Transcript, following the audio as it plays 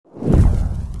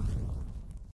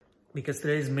because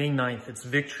today is May 9th. It's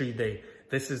Victory Day.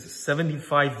 This is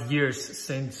 75 years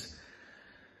since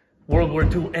World War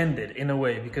II ended, in a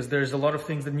way, because there's a lot of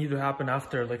things that need to happen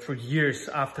after, like for years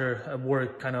after a war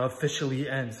kind of officially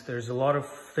ends. There's a lot of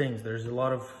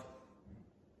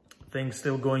things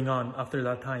still going on after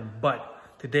that time.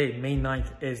 But today, May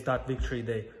 9th, is that Victory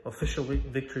Day, official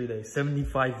Victory Day.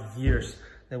 75 years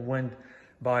that went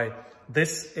by.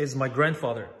 This is my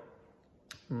grandfather,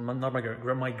 not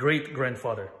my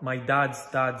great-grandfather, my dad's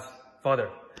father.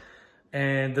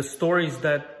 And the stories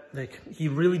that, like, he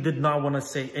really did not want to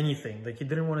say anything. Like, he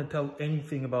didn't want to tell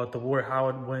anything about the war, how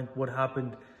it went, what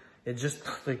happened. It just,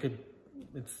 like,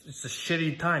 it's a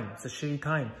shitty time. It's a shitty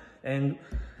time. And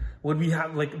what we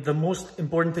have, like, the most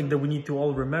important thing that we need to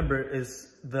all remember is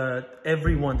that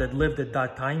everyone that lived at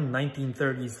that time,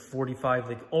 1930s, 45,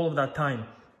 like, all of that time,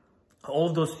 all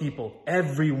of those people,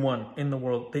 everyone in the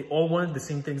world, they all wanted the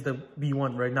same things that we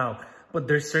want right now. But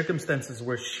their circumstances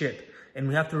were shit. And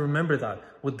we have to remember that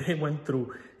what they went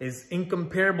through is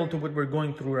incomparable to what we're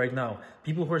going through right now.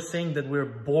 People who are saying that we're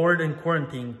bored in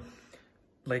quarantine,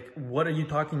 like, what are you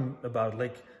talking about?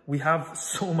 Like, we have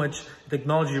so much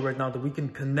technology right now that we can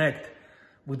connect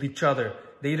with each other.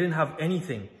 They didn't have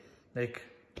anything. Like,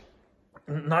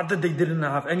 not that they didn't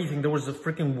have anything. There was a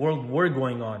freaking world war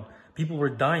going on. People were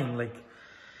dying, like,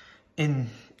 in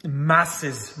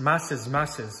masses.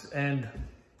 And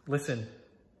listen,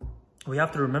 we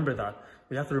have to remember that.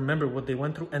 We have to remember what they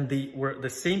went through. And they were the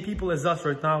same people as us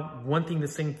right now, wanting the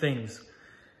same things.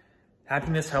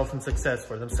 Happiness, health, and success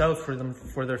for themselves,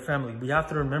 for their family. We have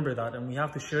to remember that. And we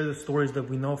have to share the stories that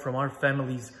we know from our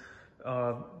families,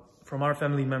 from our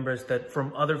family members, that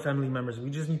from other family members. We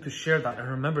just need to share that and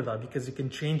remember that, because it can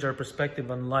change our perspective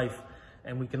on life.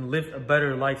 And we can live a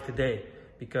better life today,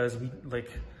 because we,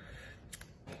 like,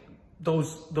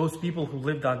 those people who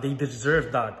lived that, they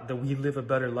deserve that we live a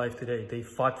better life today. They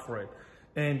fought for it.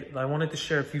 And I wanted to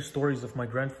share a few stories of my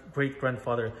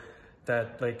great-grandfather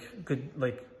that, like, could,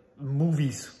 like,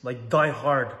 movies like Die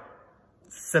Hard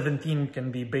 17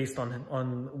 can be based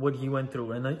on what he went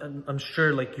through. And I'm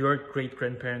sure, like, your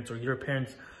great-grandparents or your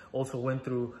parents also went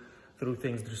through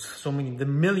things. There's so many, the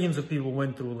millions of people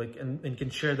went through, like, and can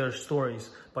share their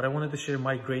stories. But I wanted to share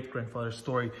my great-grandfather's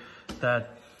story,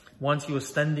 that once he was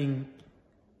standing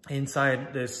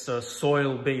inside this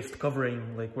soil-based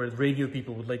covering, like, where radio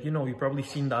people would, like, you know, you've probably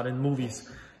seen that in movies.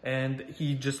 And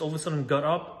he just all of a sudden got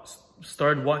up,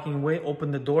 started walking away,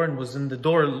 opened the door, and was in the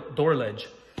door ledge.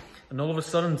 And all of a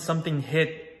sudden something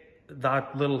hit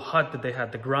that little hut that they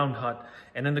had, the ground hut,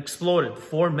 and then exploded.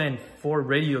 4 men, 4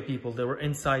 radio people that were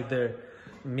inside there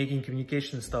making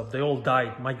communication stuff, they all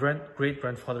died. My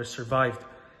great-grandfather survived.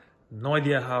 No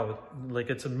idea how. Like,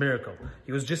 it's a miracle.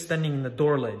 He was just standing in the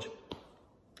door ledge.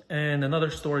 And another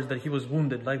story is that he was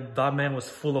wounded. Like, that man was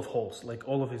full of holes, like,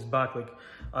 all of his back. Like,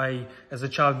 I, as a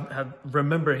child,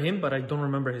 remember him, but I don't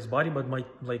remember his body. But my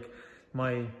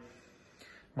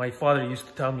father used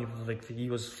to tell me, like, he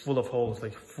was full of holes,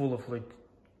 like, full of, like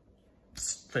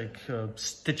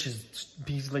stitches.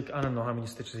 He's, like, I don't know how many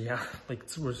stitches. Yeah, like,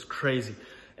 it was crazy.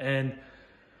 And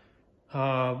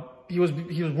he was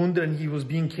wounded, and he was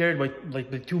being carried by, like,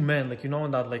 the 2 men. Like, you know,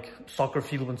 in that, like, soccer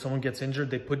field, when someone gets injured,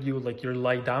 they put you, like, you're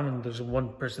lie down, and there's one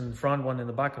person in front, one in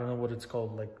the back. I don't know what it's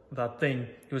called, like, that thing.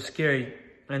 It was scary.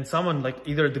 And someone, like,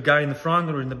 either the guy in the front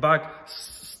or in the back,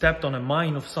 stepped on a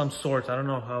mine of some sort. I don't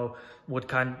know what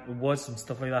kind it was and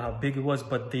stuff like that, how big it was,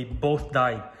 but they both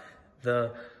died.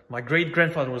 My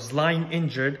great-grandfather was lying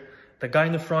injured. The guy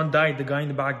in the front died, the guy in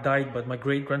the back died, but my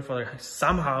great-grandfather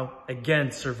somehow,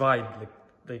 again, survived.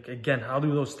 Like, again, how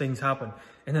do those things happen?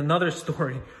 And another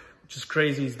story, which is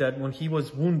crazy, is that when he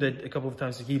was wounded a couple of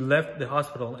times, he left the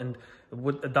hospital, and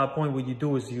at that point, what you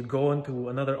do is you go into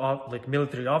another, like,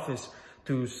 military office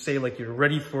to say, like, you're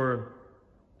ready for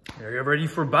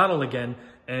battle again,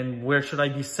 and where should I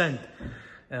be sent?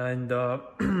 And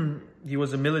he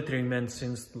was a military man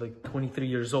since, like, 23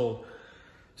 years old.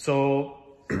 So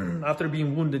after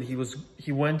being wounded,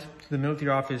 he went to the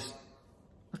military office,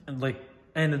 and, like,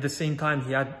 and at the same time,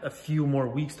 he had a few more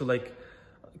weeks to, like,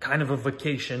 kind of a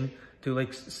vacation to,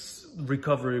 like,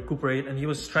 recuperate. And he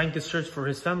was trying to search for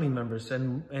his family members,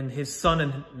 and his son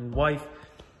and wife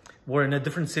were in a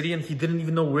different city, and he didn't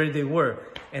even know where they were.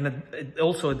 And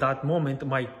also at that moment,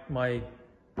 my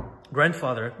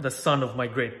grandfather, the son of my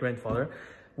great-grandfather,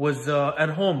 was at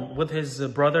home with his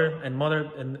brother and mother,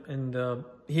 and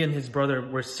he and his brother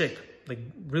were sick, like,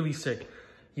 really sick.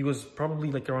 He was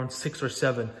probably, like, around 6 or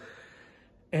 7.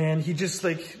 And he just,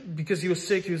 like, because he was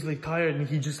sick, he was, like, tired, and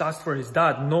he just asked for his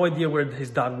dad. No idea where his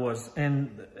dad was. And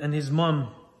his mom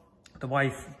the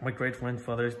wife, my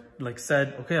great-grandfather, like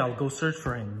said, okay, I'll go search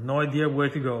for him. No idea where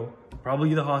to go.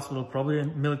 Probably the hospital, probably a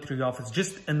military office.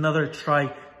 Just another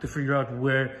try to figure out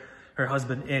where her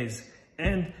husband is.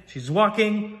 And she's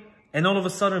walking, and all of a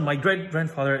sudden, my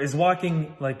great-grandfather is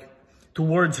walking like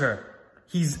towards her.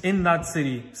 He's in that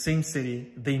city, same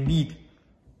city. They meet.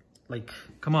 Like,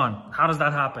 come on, how does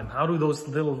that happen? How do those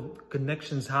little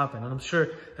connections happen? And I'm sure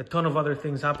a ton of other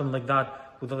things happen like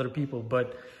that with other people,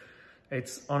 but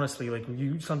it's honestly like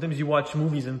sometimes you watch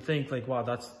movies and think like, wow,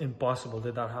 that's impossible.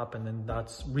 Did that happen? And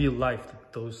that's real life.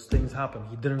 Those things happen.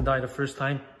 He didn't die the first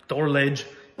time. Thorledge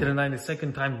didn't die the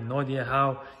second time. No idea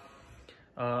how.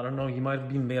 I don't know. He might have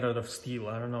been made out of steel.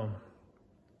 I don't know.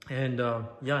 And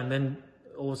yeah, and then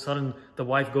all of a sudden the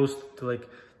wife goes to like,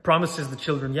 promises the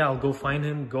children, yeah, I'll go find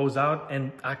him, goes out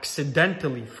and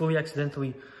accidentally, fully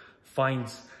accidentally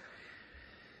finds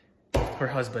her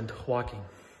husband walking.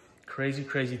 Crazy,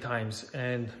 crazy times.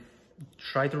 And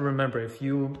try to remember, if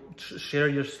you share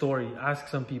your story, ask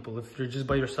some people. If you're just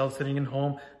by yourself sitting in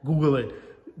home, Google it.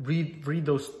 Read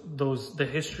the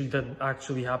history that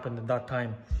actually happened at that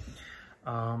time.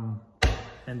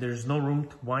 And there's no room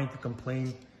to whine, to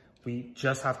complain. We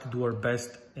just have to do our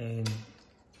best in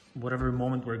whatever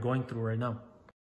moment we're going through right now.